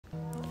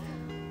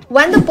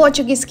When the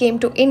Portuguese came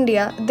to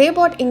India, they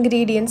brought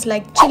ingredients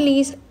like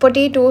chilies,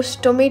 potatoes,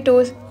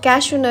 tomatoes,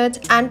 cashew nuts,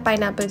 and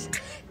pineapples.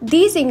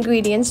 These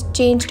ingredients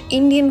changed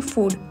Indian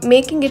food,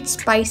 making it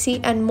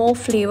spicy and more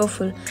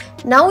flavorful.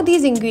 Now,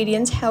 these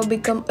ingredients have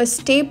become a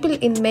staple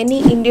in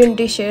many Indian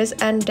dishes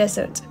and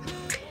desserts.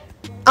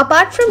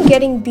 Apart from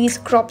getting these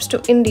crops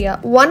to India,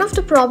 one of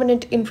the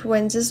prominent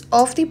influences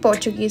of the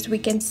Portuguese we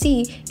can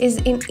see is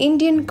in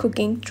Indian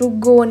cooking through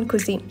Goan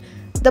cuisine.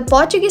 The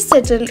Portuguese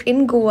settled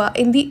in Goa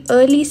in the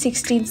early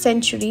 16th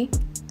century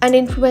and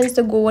influenced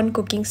the Goan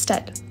cooking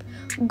style.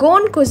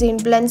 Goan cuisine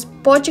blends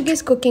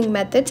Portuguese cooking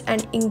methods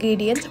and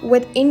ingredients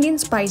with Indian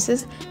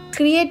spices,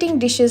 creating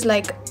dishes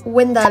like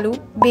vindaloo,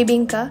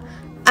 bibinka,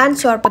 and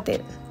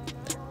sorpatel.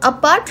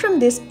 Apart from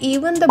this,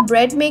 even the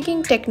bread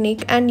making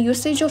technique and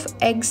usage of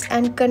eggs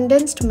and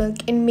condensed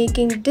milk in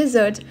making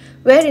desserts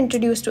were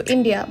introduced to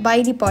India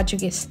by the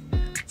Portuguese.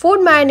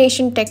 Food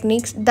marination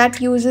techniques that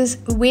uses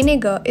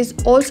vinegar is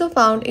also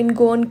found in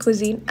Goan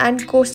cuisine and coastal